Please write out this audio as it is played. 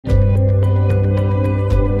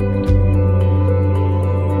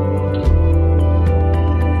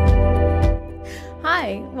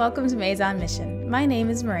welcome to Meizon Mission. My name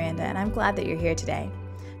is Miranda, and I'm glad that you're here today.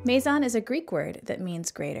 Meizon is a Greek word that means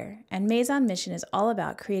greater, and Meizon Mission is all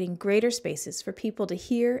about creating greater spaces for people to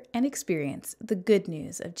hear and experience the good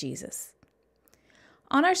news of Jesus.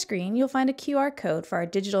 On our screen, you'll find a QR code for our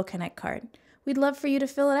digital Connect card. We'd love for you to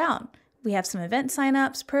fill it out. We have some event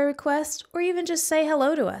sign-ups, prayer requests, or even just say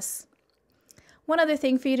hello to us. One other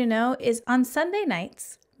thing for you to know is on Sunday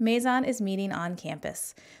nights, Meizon is meeting on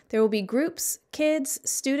campus. There will be groups, kids,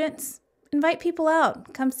 students. Invite people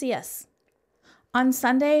out. Come see us. On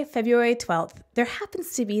Sunday, February 12th, there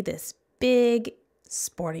happens to be this big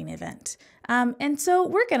sporting event. And so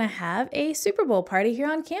we're going to have a Super Bowl party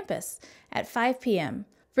here on campus at 5 p.m.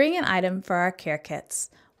 Bring an item for our care kits.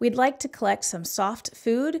 We'd like to collect some soft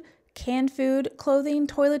food, canned food, clothing,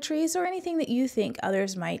 toiletries, or anything that you think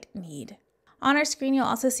others might need. On our screen, you'll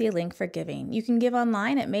also see a link for giving. You can give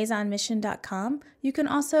online at meizonmission.com. You can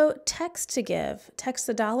also text to give. Text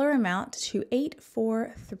the dollar amount to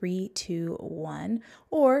 84321,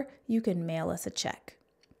 or you can mail us a check.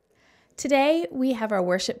 Today, we have our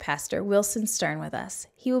worship pastor, Wilson Stern, with us.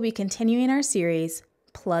 He will be continuing our series,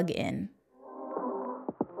 Plug In.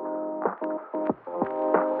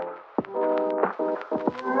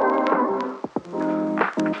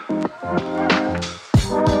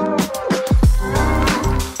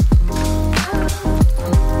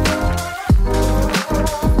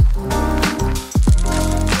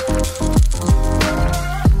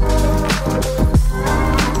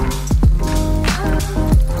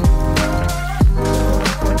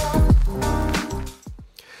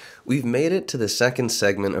 We've made it to the second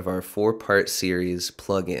segment of our four-part series,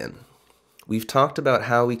 Plug In. We've talked about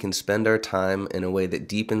how we can spend our time in a way that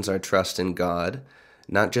deepens our trust in God,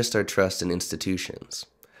 not just our trust in institutions.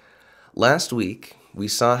 Last week, we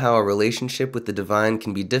saw how a relationship with the divine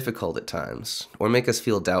can be difficult at times, or make us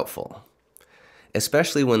feel doubtful,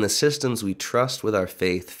 especially when the systems we trust with our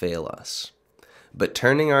faith fail us. But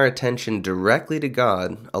turning our attention directly to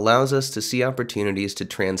God allows us to see opportunities to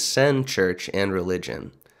transcend church and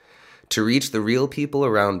religion, to reach the real people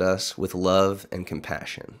around us with love and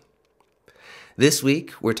compassion. This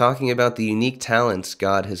week, we're talking about the unique talents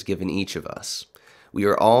God has given each of us. We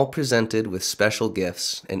are all presented with special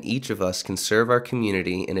gifts, and each of us can serve our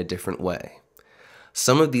community in a different way.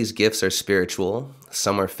 Some of these gifts are spiritual,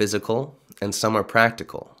 some are physical, and some are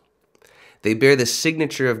practical. They bear the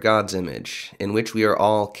signature of God's image, in which we are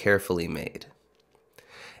all carefully made.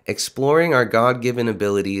 Exploring our God-given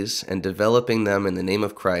abilities and developing them in the name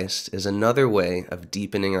of Christ is another way of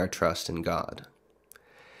deepening our trust in God.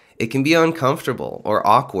 It can be uncomfortable or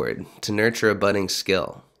awkward to nurture a budding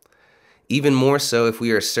skill, even more so if we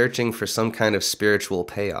are searching for some kind of spiritual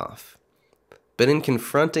payoff. But in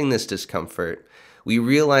confronting this discomfort, we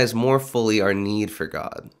realize more fully our need for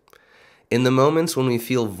God. In the moments when we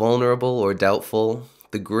feel vulnerable or doubtful,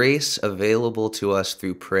 the grace available to us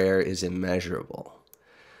through prayer is immeasurable.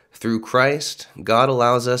 Through Christ, God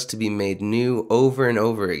allows us to be made new over and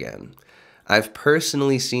over again. I've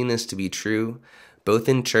personally seen this to be true, both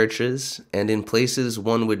in churches and in places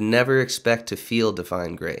one would never expect to feel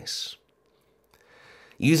divine grace.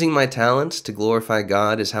 Using my talents to glorify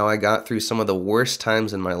God is how I got through some of the worst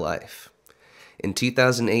times in my life. In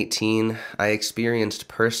 2018, I experienced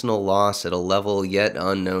personal loss at a level yet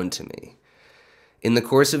unknown to me. In the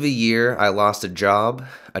course of a year, I lost a job,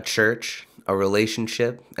 a church, a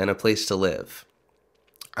relationship, and a place to live.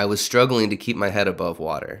 I was struggling to keep my head above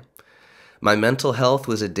water. My mental health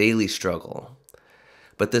was a daily struggle.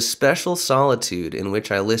 But the special solitude in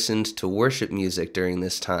which I listened to worship music during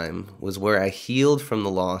this time was where I healed from the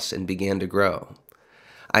loss and began to grow.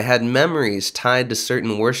 I had memories tied to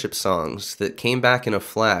certain worship songs that came back in a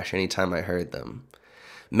flash anytime I heard them.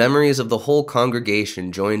 Memories of the whole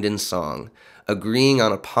congregation joined in song, agreeing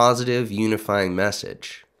on a positive, unifying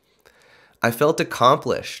message. I felt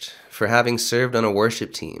accomplished for having served on a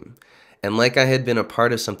worship team, and like I had been a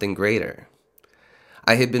part of something greater.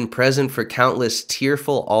 I had been present for countless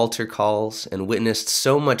tearful altar calls and witnessed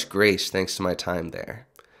so much grace thanks to my time there.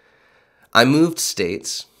 I moved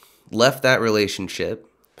states, left that relationship,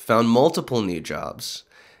 found multiple new jobs,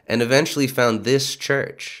 and eventually found this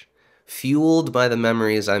church, fueled by the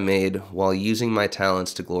memories I made while using my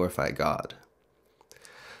talents to glorify God.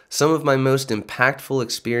 Some of my most impactful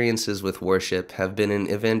experiences with worship have been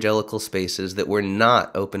in evangelical spaces that were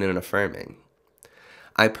not open and affirming.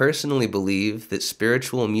 I personally believe that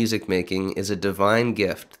spiritual music making is a divine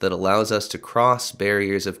gift that allows us to cross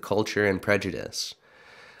barriers of culture and prejudice.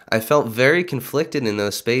 I felt very conflicted in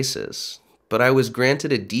those spaces, but I was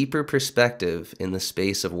granted a deeper perspective in the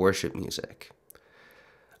space of worship music.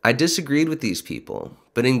 I disagreed with these people,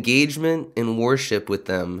 but engagement in worship with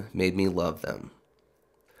them made me love them.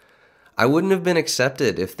 I wouldn't have been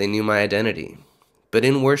accepted if they knew my identity, but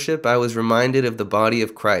in worship I was reminded of the body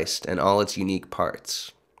of Christ and all its unique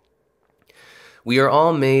parts. We are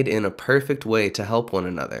all made in a perfect way to help one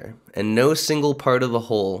another, and no single part of the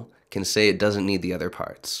whole can say it doesn't need the other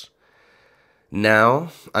parts.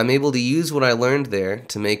 Now, I'm able to use what I learned there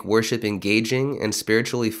to make worship engaging and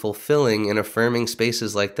spiritually fulfilling in affirming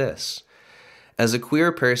spaces like this. As a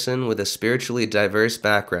queer person with a spiritually diverse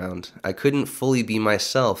background, I couldn't fully be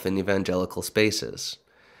myself in evangelical spaces.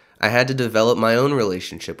 I had to develop my own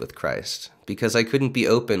relationship with Christ because I couldn't be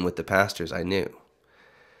open with the pastors I knew.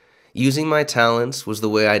 Using my talents was the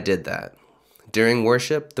way I did that. During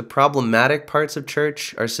worship, the problematic parts of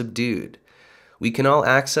church are subdued. We can all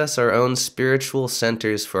access our own spiritual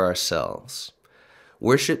centers for ourselves.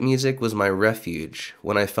 Worship music was my refuge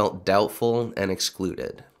when I felt doubtful and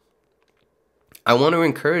excluded. I want to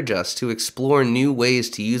encourage us to explore new ways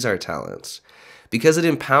to use our talents, because it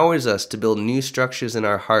empowers us to build new structures in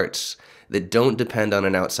our hearts that don't depend on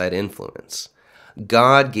an outside influence.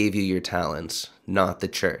 God gave you your talents, not the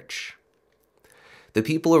church. The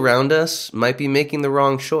people around us might be making the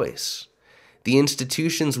wrong choice. The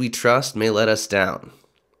institutions we trust may let us down.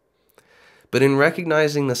 But in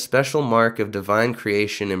recognizing the special mark of divine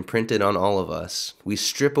creation imprinted on all of us, we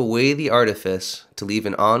strip away the artifice to leave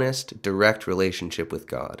an honest, direct relationship with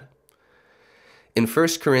God. In 1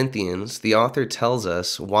 Corinthians, the author tells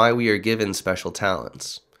us why we are given special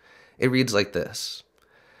talents. It reads like this: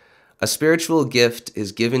 "A spiritual gift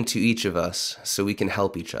is given to each of us so we can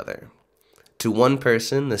help each other. To one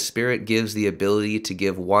person, the Spirit gives the ability to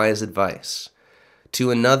give wise advice.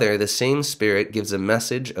 To another, the same Spirit gives a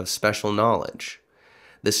message of special knowledge.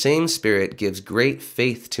 The same Spirit gives great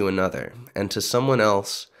faith to another, and to someone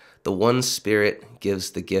else, the one Spirit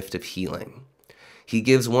gives the gift of healing. He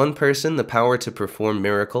gives one person the power to perform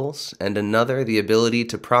miracles, and another the ability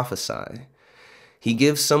to prophesy. He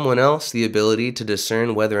gives someone else the ability to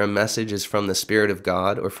discern whether a message is from the Spirit of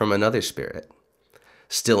God or from another spirit.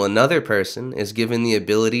 Still another person is given the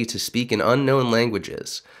ability to speak in unknown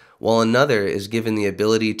languages, while another is given the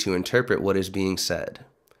ability to interpret what is being said.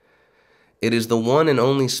 It is the one and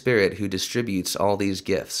only Spirit who distributes all these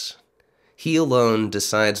gifts. He alone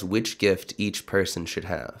decides which gift each person should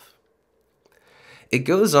have." It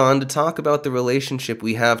goes on to talk about the relationship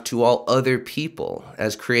we have to all other people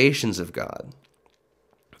as creations of God.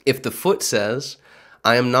 If the foot says,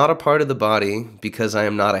 "I am not a part of the body because I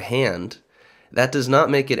am not a hand," that does not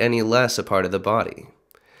make it any less a part of the body.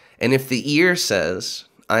 And if the ear says,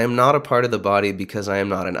 "I am not a part of the body because I am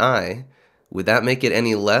not an eye," would that make it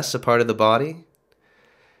any less a part of the body?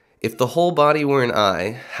 If the whole body were an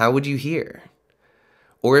eye, how would you hear?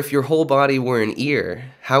 Or if your whole body were an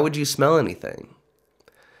ear, how would you smell anything?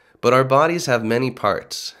 But our bodies have many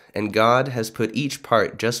parts, and God has put each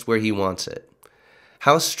part just where He wants it.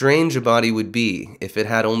 How strange a body would be if it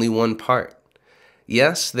had only one part.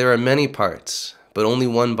 Yes, there are many parts, but only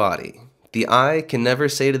one body. The eye can never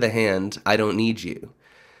say to the hand, "I don't need you."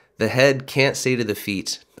 The head can't say to the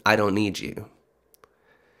feet, "I don't need you."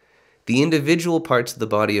 The individual parts of the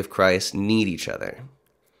body of Christ need each other.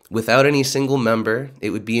 Without any single member,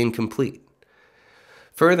 it would be incomplete.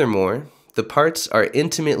 Furthermore, the parts are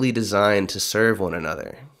intimately designed to serve one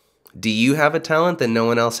another. Do you have a talent that no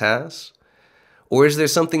one else has? Or is there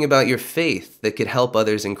something about your faith that could help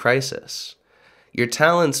others in crisis? Your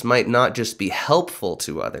talents might not just be helpful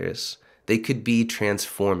to others, they could be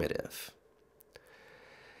transformative.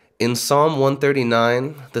 In Psalm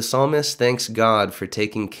 139, the psalmist thanks God for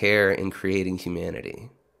taking care in creating humanity.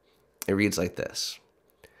 It reads like this: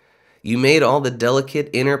 "You made all the delicate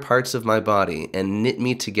inner parts of my body and knit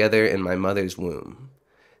me together in my mother's womb.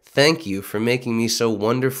 Thank you for making me so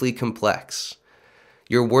wonderfully complex.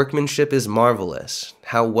 Your workmanship is marvelous.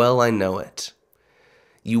 How well I know it.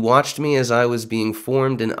 You watched me as I was being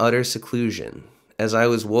formed in utter seclusion, as I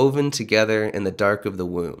was woven together in the dark of the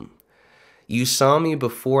womb. You saw me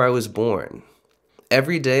before I was born.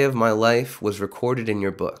 Every day of my life was recorded in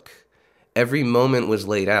your book. Every moment was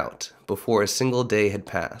laid out before a single day had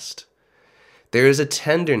passed. There is a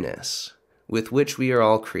tenderness with which we are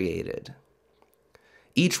all created.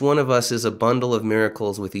 Each one of us is a bundle of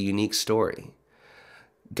miracles with a unique story.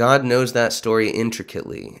 God knows that story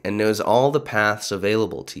intricately and knows all the paths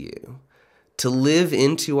available to you. To live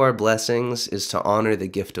into our blessings is to honor the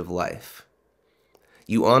gift of life.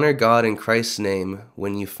 You honor God in Christ's name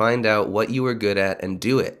when you find out what you are good at and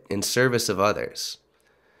do it in service of others.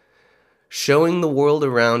 Showing the world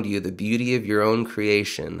around you the beauty of your own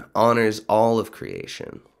creation honors all of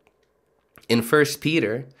creation. In 1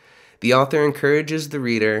 Peter, the author encourages the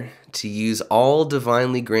reader to use all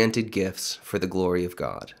divinely granted gifts for the glory of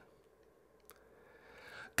God.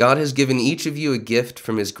 God has given each of you a gift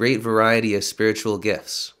from his great variety of spiritual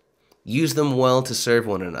gifts. Use them well to serve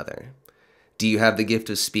one another. Do you have the gift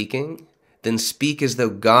of speaking? Then speak as though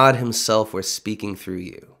God himself were speaking through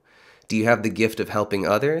you. Do you have the gift of helping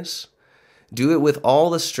others? Do it with all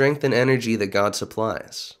the strength and energy that God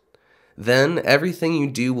supplies. Then everything you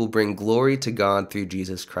do will bring glory to God through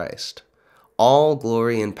Jesus Christ. All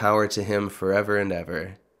glory and power to him forever and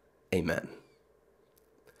ever. Amen.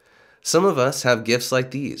 Some of us have gifts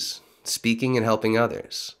like these, speaking and helping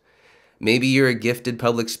others. Maybe you're a gifted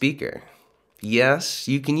public speaker. Yes,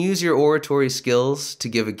 you can use your oratory skills to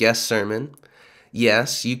give a guest sermon.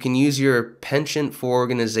 Yes, you can use your penchant for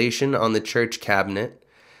organization on the church cabinet.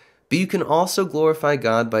 But you can also glorify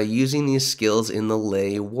God by using these skills in the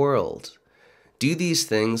lay world. Do these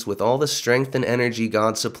things with all the strength and energy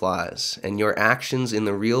God supplies, and your actions in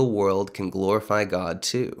the real world can glorify God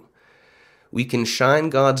too. We can shine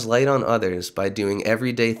God's light on others by doing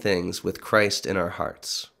everyday things with Christ in our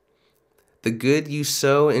hearts. The good you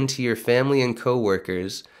sow into your family and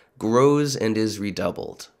co-workers grows and is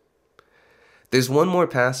redoubled. There's one more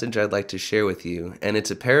passage I'd like to share with you, and it's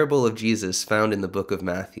a parable of Jesus found in the book of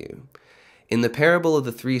Matthew. In the parable of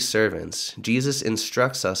the 3 servants, Jesus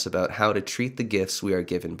instructs us about how to treat the gifts we are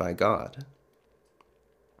given by God.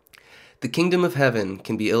 The kingdom of heaven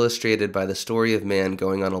can be illustrated by the story of man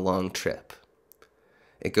going on a long trip.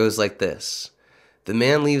 It goes like this. The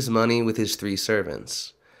man leaves money with his 3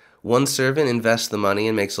 servants. One servant invests the money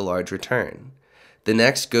and makes a large return. The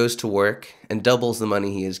next goes to work and doubles the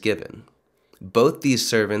money he is given. Both these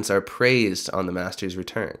servants are praised on the master's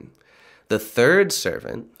return. The 3rd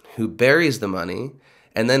servant, who buries the money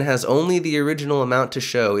and then has only the original amount to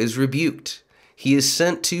show, is rebuked. He is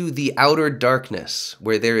sent to the outer darkness,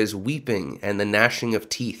 where there is weeping and the gnashing of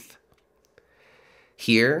teeth.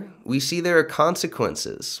 Here, we see there are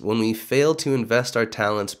consequences when we fail to invest our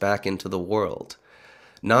talents back into the world.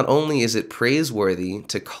 Not only is it praiseworthy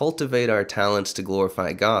to cultivate our talents to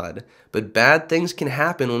glorify God, but bad things can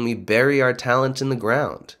happen when we bury our talents in the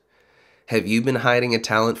ground. Have you been hiding a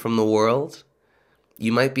talent from the world?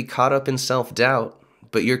 You might be caught up in self-doubt,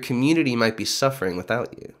 but your community might be suffering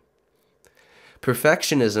without you.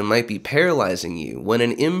 Perfectionism might be paralyzing you when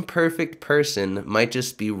an imperfect person might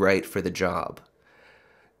just be right for the job.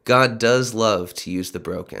 God does love to use the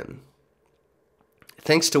broken.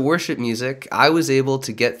 Thanks to worship music, I was able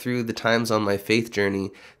to get through the times on my faith journey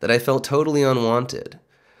that I felt totally unwanted.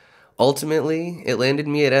 Ultimately, it landed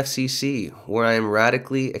me at FCC, where I am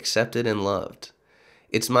radically accepted and loved.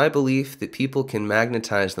 It's my belief that people can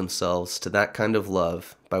magnetize themselves to that kind of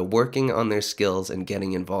love by working on their skills and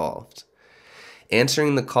getting involved.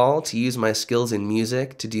 Answering the call to use my skills in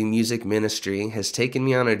music to do music ministry has taken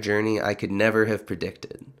me on a journey I could never have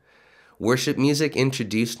predicted. Worship music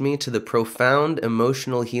introduced me to the profound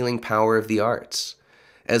emotional healing power of the arts,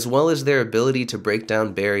 as well as their ability to break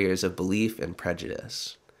down barriers of belief and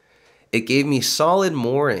prejudice. It gave me solid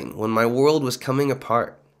mooring when my world was coming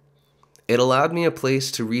apart. It allowed me a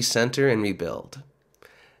place to recenter and rebuild.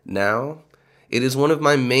 Now, it is one of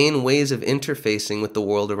my main ways of interfacing with the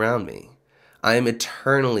world around me. I am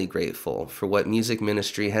eternally grateful for what music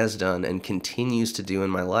ministry has done and continues to do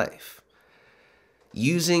in my life.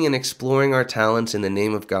 Using and exploring our talents in the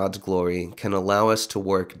name of God's glory can allow us to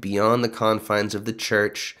work beyond the confines of the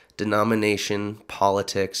church, denomination,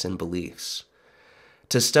 politics, and beliefs.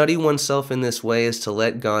 To study oneself in this way is to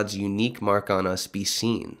let God's unique mark on us be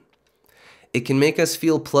seen. It can make us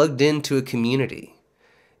feel plugged into a community.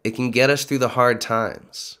 It can get us through the hard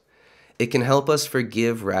times. It can help us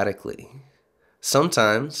forgive radically.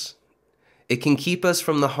 Sometimes, it can keep us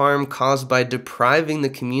from the harm caused by depriving the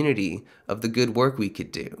community of the good work we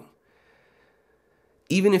could do.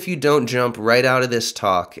 Even if you don't jump right out of this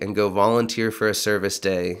talk and go volunteer for a service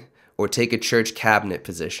day or take a church cabinet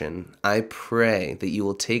position, I pray that you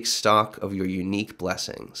will take stock of your unique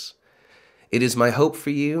blessings. It is my hope for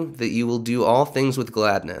you that you will do all things with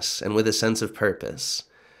gladness and with a sense of purpose.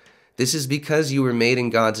 This is because you were made in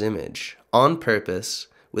God's image, on purpose,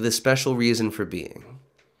 with a special reason for being.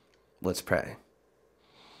 Let's pray.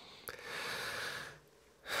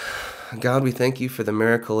 God, we thank you for the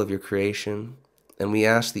miracle of your creation, and we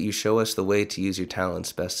ask that you show us the way to use your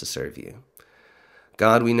talents best to serve you.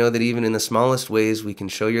 God, we know that even in the smallest ways we can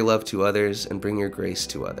show your love to others and bring your grace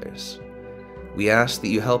to others. We ask that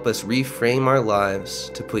you help us reframe our lives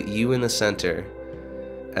to put you in the center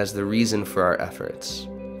as the reason for our efforts.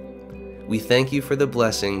 We thank you for the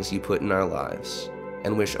blessings you put in our lives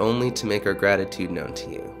and wish only to make our gratitude known to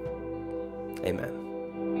you. Amen.